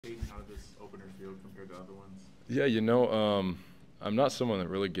Payton, how did this opener feel compared to other ones? Yeah, I'm not someone that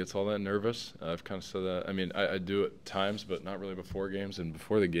really gets all that nervous. I've kind of said that. I mean, I do at times, but not really before games. And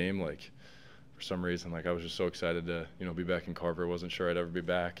before the game, like, for some reason, like, I was just so excited to, be back in Carver. I wasn't sure I'd ever be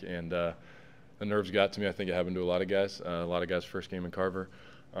back. And the nerves got to me. I think it happened to a lot of guys' first game in Carver.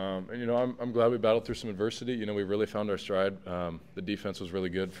 I'm glad we battled through some adversity. We really found our stride. The defense was really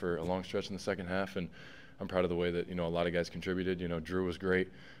good for a long stretch in the second half, and I'm proud of the way that, a lot of guys contributed. Drew was great.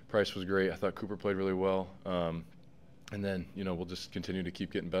 Price was great. I thought Cooper played really well. And then, we'll just continue to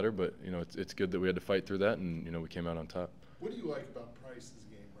keep getting better. But, it's good that we had to fight through that, and, we came out on top. What do you like about Price's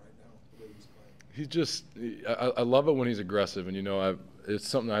game right now, the way he's playing? He's just I love it when he's aggressive. And, it's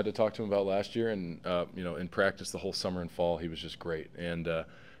something I had to talk to him about last year. And, in practice the whole summer and fall, he was just great. And,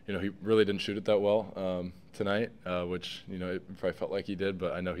 he really didn't shoot it that well tonight, which, it probably felt like he did.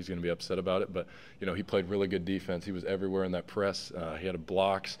 But I know he's going to be upset about it. But, he played really good defense. He was everywhere in that press. He had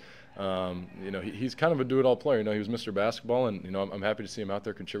blocks. He's kind of a do-it-all player. He was Mr. Basketball, and I'm happy to see him out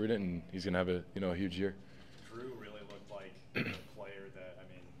there contributing, and he's going to have a huge year. Drew really looked like a player that,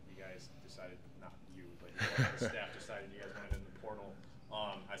 you guys decided, not you, but the staff decided you guys wanted in the portal.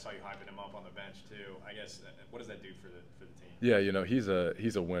 I saw you hyping him up on the bench too. I guess what does that do for the team? Yeah,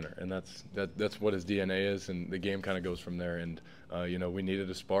 he's a winner, and that's what his DNA is, and the game kind of goes from there. And we needed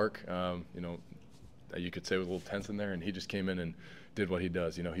a spark. You could say it was a little tense in there, and he just came in and did what he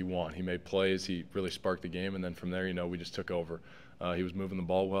does. He won. He made plays. He really sparked the game, and then from there, we just took over. He was moving the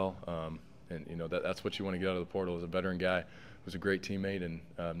ball well, and that's what you want to get out of the portal is a veteran guy who's a great teammate and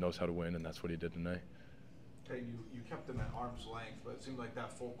knows how to win, and that's what he did tonight. Okay, you kept them at arm's length, but it seemed like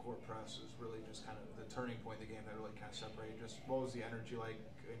that full court press is really just kind of the turning point in the game that really kind of separated. Just what was the energy like,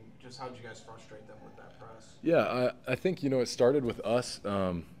 and just how did you guys frustrate them with that press? Yeah, I think it started with us.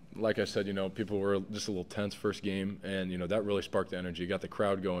 Like I said, people were just a little tense first game, and that really sparked the energy. Got the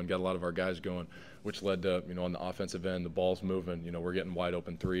crowd going, got a lot of our guys going, which led to on the offensive end, the ball's moving. We're getting wide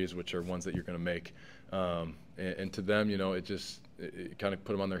open threes, which are ones that you're going to make. And to them, it kind of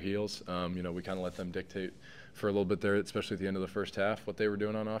put them on their heels. We kind of let them dictate for a little bit there, especially at the end of the first half, what they were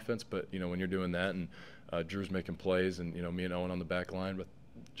doing on offense. But when you're doing that, and Drew's making plays, and me and Owen on the back line, but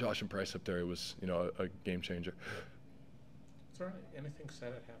Josh and Price up there, it was a game changer. Is there anything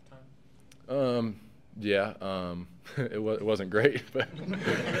said at halftime? Yeah, it wasn't great, but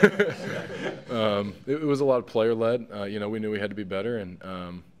it was a lot of player-led. We knew we had to be better, and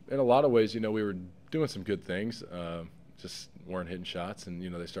in a lot of ways, we were doing some good things, just weren't hitting shots, and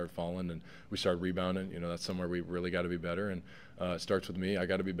they started falling, and we started rebounding. That's somewhere we really got to be better, and it starts with me. I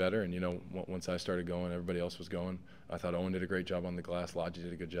got to be better, and once I started going, everybody else was going. I thought Owen did a great job on the glass. Lodgy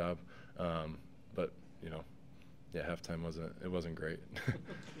did a good job, but yeah, halftime wasn't great.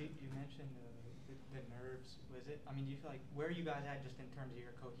 You mentioned the nerves. Was it? Do you feel like where are you guys at just in terms of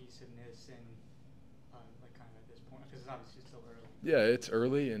your cohesiveness and like kind of at this point? Because it's obviously still early. Yeah, it's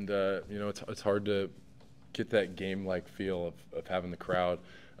early, and it's hard to get that game-like feel of having the crowd.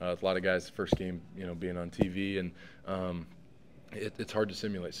 A lot of guys' first game, being on TV, and it's hard to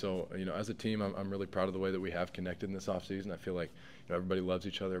simulate. So, as a team, I'm really proud of the way that we have connected in this offseason. I feel like everybody loves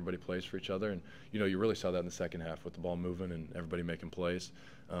each other, everybody plays for each other, and you really saw that in the second half with the ball moving and everybody making plays.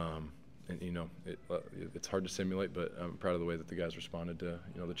 It's hard to simulate, but I'm proud of the way that the guys responded to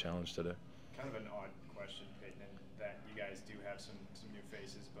the challenge today. Kind of an odd question, Peyton, that you guys do have some new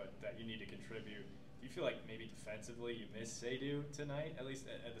faces, but that you need to contribute. Do you feel like maybe defensively you missed Seydu tonight, at least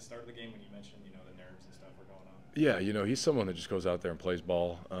at the start of the game when you mentioned the nerves and stuff were going on? Yeah, he's someone that just goes out there and plays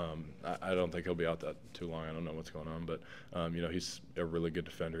ball. I don't think he'll be out that too long. I don't know what's going on, but he's a really good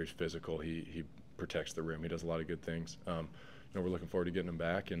defender. He's physical. He protects the rim. He does a lot of good things. We're looking forward to getting him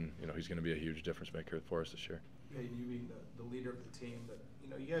back, and he's going to be a huge difference maker for us this year. Yeah, you being the leader of the team, but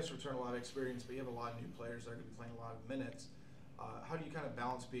you guys return a lot of experience, but you have a lot of new players that are going to be playing a lot of minutes. How do you kind of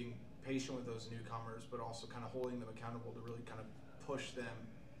balance being patient with those newcomers, but also kind of holding them accountable to really kind of push them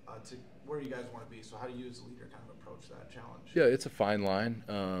to where you guys want to be? So how do you as a leader kind of approach that challenge? Yeah, it's a fine line.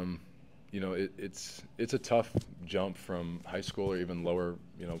 It's a tough jump from high school or even lower,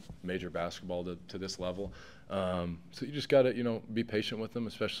 major basketball to this level. So you just got to, be patient with them,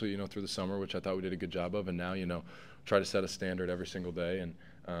 especially, through the summer, which I thought we did a good job of. And now, try to set a standard every single day. And,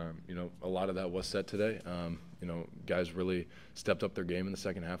 a lot of that was set today. Guys really stepped up their game in the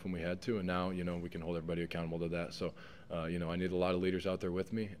second half when we had to. And now, we can hold everybody accountable to that. So, I need a lot of leaders out there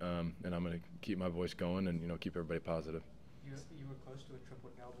with me. And I'm going to keep my voice going and, keep everybody positive. You were close to a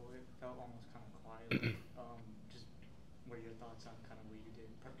triple-double. It felt almost kind of quiet. Just what are your thoughts on kind of what you did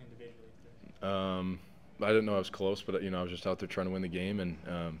individually today? I didn't know I was close, but I was just out there trying to win the game, and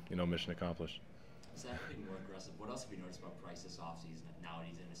mission accomplished. Zach being more aggressive. What else have you noticed about Price this offseason? Now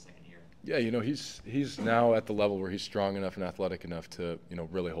he's in a second year? Yeah, you know, he's now at the level where he's strong enough and athletic enough to, you know,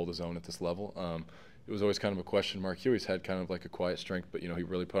 really hold his own at this level. It was always kind of a question mark. He always had kind of like a quiet strength, but, you know, he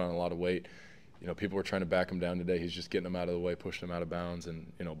really put on a lot of weight. You know, people were trying to back him down today. He's just getting him out of the way, pushing him out of bounds,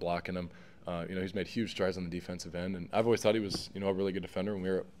 and, you know, blocking him. You know, he's made huge strides on the defensive end, and I've always thought he was, you know, a really good defender. When we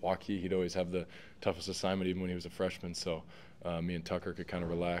were at Hawkeyes, he'd always have the toughest assignment, even when he was a freshman. So me and Tucker could kind of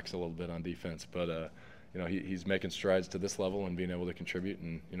relax a little bit on defense. But you know, he's making strides to this level and being able to contribute,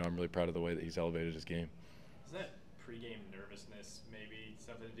 and, you know, I'm really proud of the way that he's elevated his game. Is that pregame nervousness maybe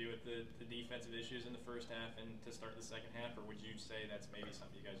something to do with the defensive issues in the first half and to start the second half, or would you say that's maybe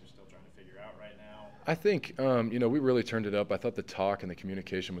something you guys are still trying to figure out right now? I think you know, we really turned it up. I thought the talk and the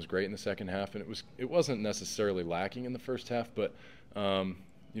communication was great in the second half, and it wasn't necessarily lacking in the first half, but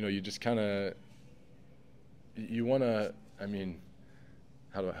you know, you just kind of you want to. I mean,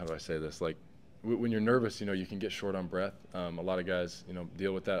 how do I say this? Like, when you're nervous, you know, you can get short on breath. A lot of guys, you know,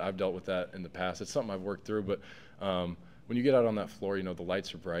 deal with that. I've dealt with that in the past. It's something I've worked through, but when you get out on that floor, you know, the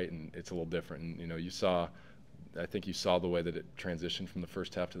lights are bright and it's a little different. And, you know, I think you saw the way that it transitioned from the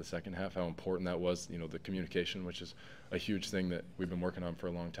first half to the second half, how important that was, you know, the communication, which is a huge thing that we've been working on for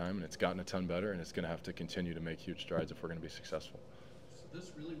a long time, and it's gotten a ton better, and it's going to have to continue to make huge strides if we're going to be successful. So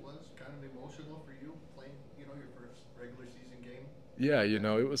this really was kind of emotional for you, playing, you know, your first regular season game? Yeah, you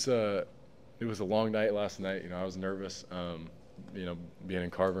know, it was a long night last night. You know, I was nervous. You know, being in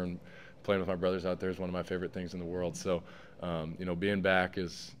Carver and playing with my brothers out there is one of my favorite things in the world. So, you know, being back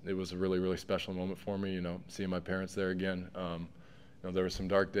it was a really, really special moment for me. You know, seeing my parents there again. You know, there were some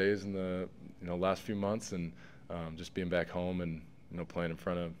dark days in the, you know, last few months, and just being back home and, you know, playing in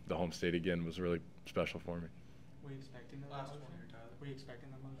front of the home state again was really special for me. Were you expecting that? Last one here, Tyler. Were you expecting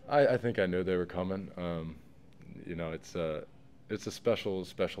that motion? I think I knew they were coming. You know, it's a special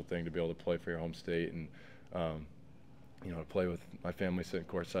thing to be able to play for your home state, and you know, to play with my family sitting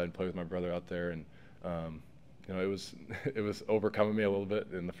courtside and play with my brother out there, and you know, it was overcoming me a little bit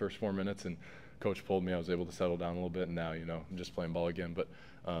in the first 4 minutes, and Coach pulled me. I was able to settle down a little bit, and now, you know, I'm just playing ball again. But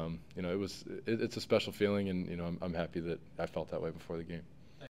you know, it's a special feeling, and, you know, I'm happy that I felt that way before the game.